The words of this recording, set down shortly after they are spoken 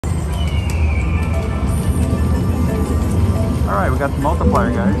Alright, we got the multiplier,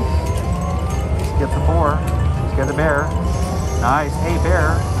 guys. Let's get the 4. Let's get the bear. Nice. Hey,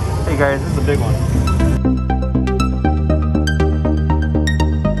 bear. Hey, guys, this is a big one.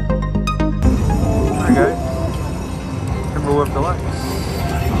 Alright, guys. Timberwolf Deluxe.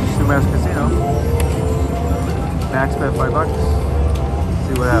 Chumash Casino. Max bet $5.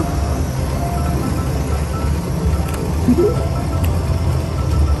 See what happens.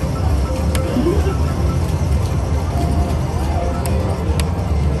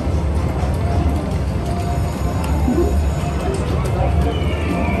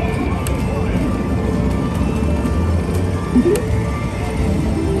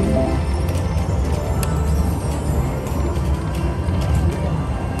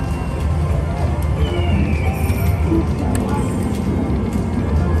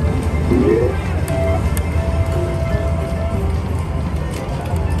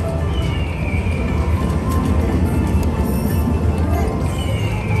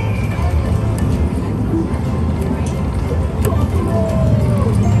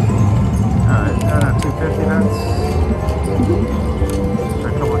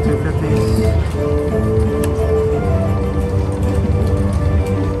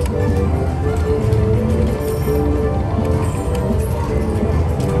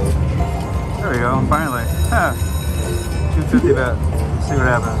 Finally, 250 bet. Let's see what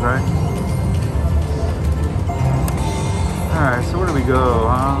happens, right? Alright, so where do we go,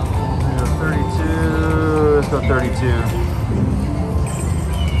 huh? We go 32. Let's go 32.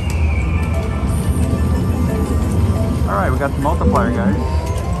 Alright, we got the multiplier, guys.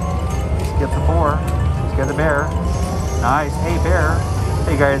 Let's get the 4. Let's get the bear. Nice. Hey, bear.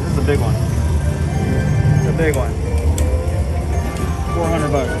 Hey, guys, this is a big one. It's a big one. 400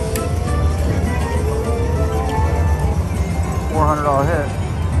 bucks. $400 hit.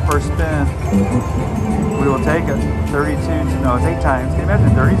 First spin. We will take it. 32. No, it's 8 times. Can you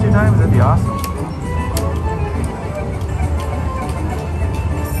imagine 32 times? That'd be awesome.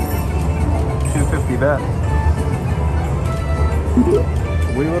 $250 bet.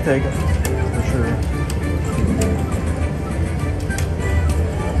 We will take it for sure.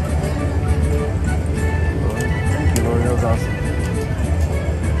 Thank you, Lord. That was awesome.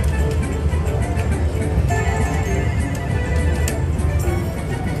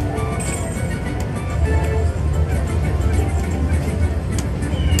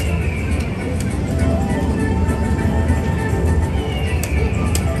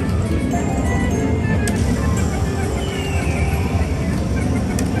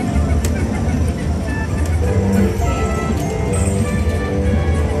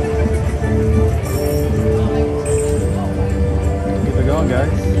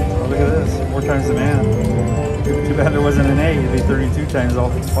 Guys, oh, look at this, 4 times the man. Too bad there wasn't an 8, it'd be 32 times all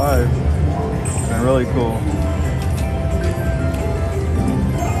 5. And really cool.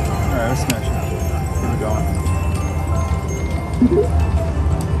 Alright, let's smash it. Keep it going.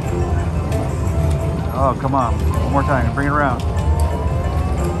 Oh, come on. One more time, bring it around.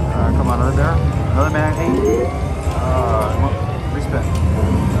 Come on, another bear. Another man, 8. Respin.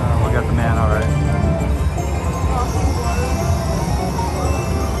 We got the man, alright.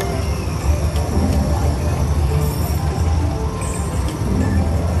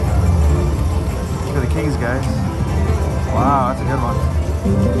 Kings, guys. Wow, that's a good one.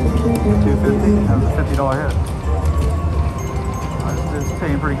 250. That was a $50 hit. It's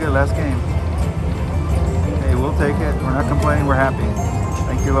paying pretty good last game. Hey, we'll take it. We're not complaining. We're happy.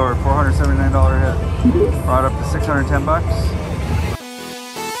 Thank you, Lord. $479 hit. Brought up to 610 bucks.